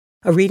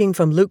A reading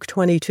from Luke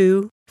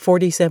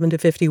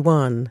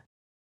 22:47-51.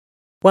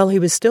 While he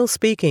was still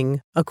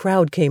speaking, a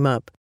crowd came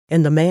up,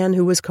 and the man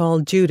who was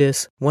called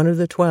Judas, one of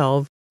the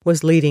 12,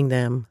 was leading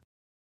them.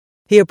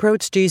 He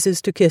approached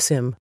Jesus to kiss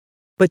him,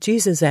 but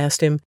Jesus asked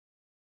him,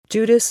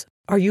 "Judas,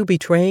 are you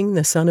betraying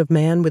the Son of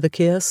Man with a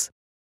kiss?"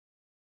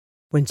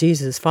 When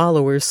Jesus'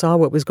 followers saw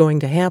what was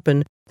going to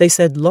happen, they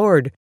said,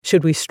 "Lord,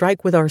 should we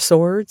strike with our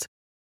swords?"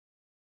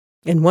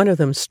 And one of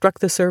them struck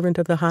the servant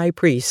of the high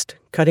priest,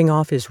 cutting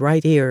off his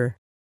right ear.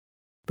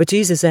 But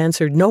Jesus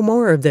answered, "No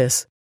more of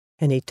this,"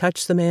 and he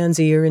touched the man's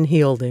ear and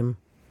healed him.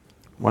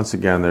 Once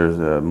again, there's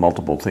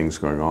multiple things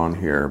going on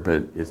here,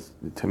 but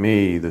to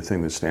me, the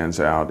thing that stands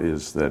out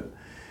is that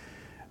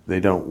they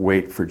don't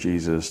wait for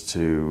Jesus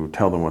to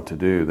tell them what to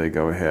do. They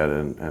go ahead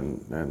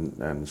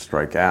and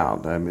strike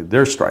out. I mean,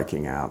 they're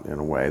striking out in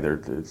a way.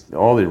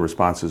 All the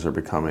responses are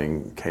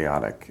becoming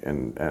chaotic,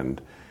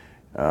 and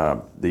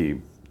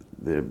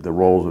the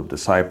roles of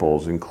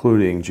disciples,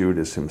 including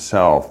Judas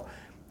himself,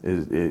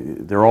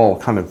 they're all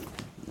kind of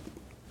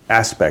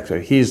aspects.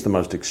 He's the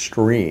most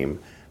extreme,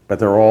 but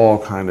they're all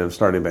kind of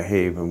starting to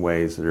behave in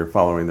ways that are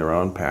following their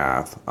own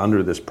path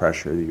under this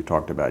pressure that you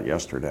talked about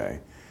yesterday.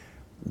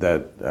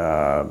 That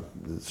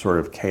sort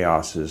of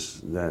chaos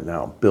is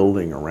now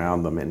building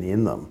around them and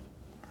in them.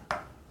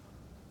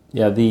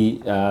 Yeah,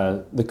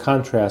 the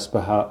contrast by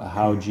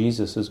how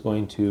Jesus is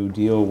going to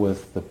deal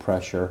with the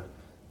pressure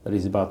that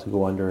he's about to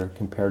go under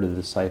compared to the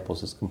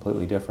disciples is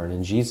completely different.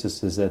 And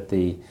Jesus is at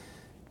the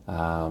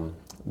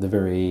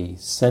very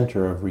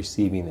center of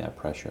receiving that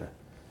pressure.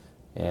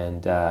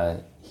 And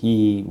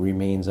he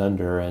remains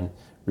under and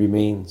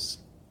remains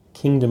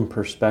kingdom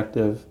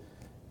perspective,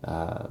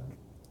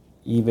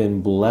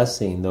 even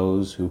blessing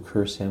those who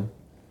curse him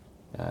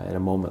in a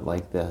moment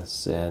like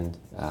this. And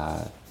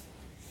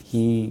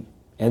he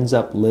ends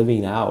up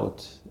living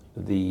out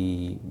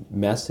the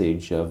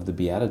message of the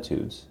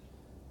Beatitudes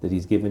that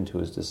he's given to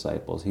his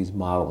disciples. He's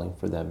modeling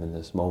for them in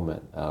this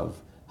moment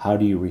of how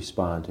do you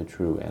respond to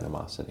true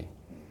animosity.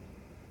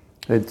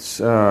 It's,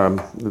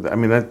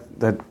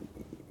 that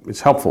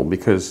it's helpful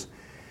because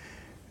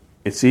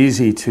it's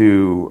easy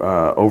to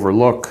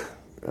overlook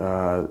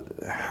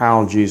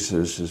how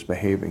Jesus is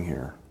behaving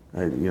here,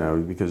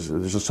 because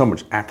there's just so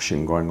much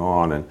action going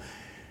on, and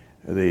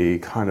the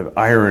kind of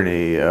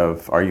irony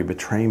of, are you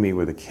betraying me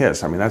with a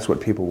kiss? I mean, that's what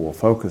people will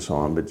focus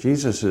on, but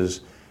Jesus is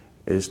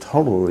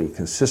totally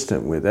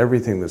consistent with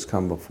everything that's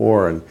come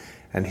before,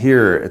 and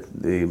here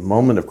at the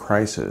moment of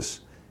crisis,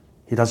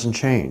 he doesn't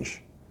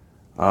change.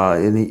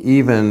 And he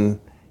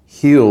even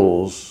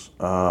heals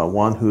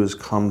one who has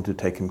come to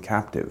take him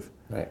captive.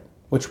 Right.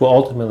 Which will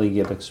ultimately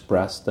get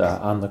expressed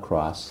on the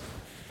cross.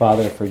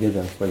 Father, forgive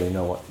them, for they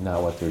know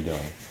not what they're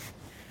doing.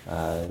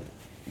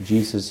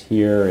 Jesus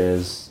here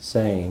is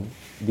saying,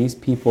 these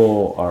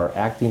people are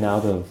acting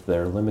out of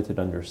their limited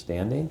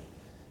understanding,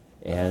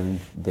 and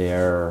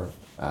they're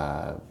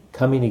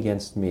coming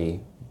against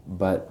me,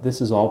 but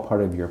this is all part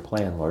of your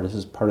plan, Lord. This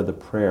is part of the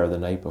prayer the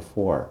night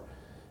before,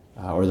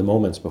 or the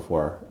moments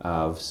before,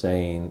 of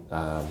saying,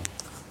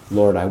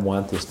 Lord, I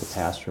want this to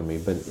pass from me,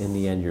 but in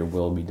the end your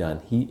will be done.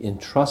 He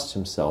entrusts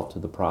himself to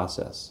the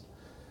process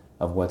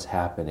of what's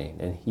happening,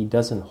 and he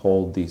doesn't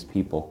hold these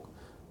people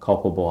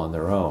culpable on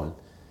their own.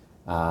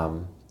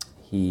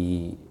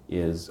 He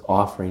is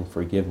offering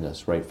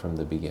forgiveness right from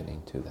the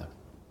beginning to them.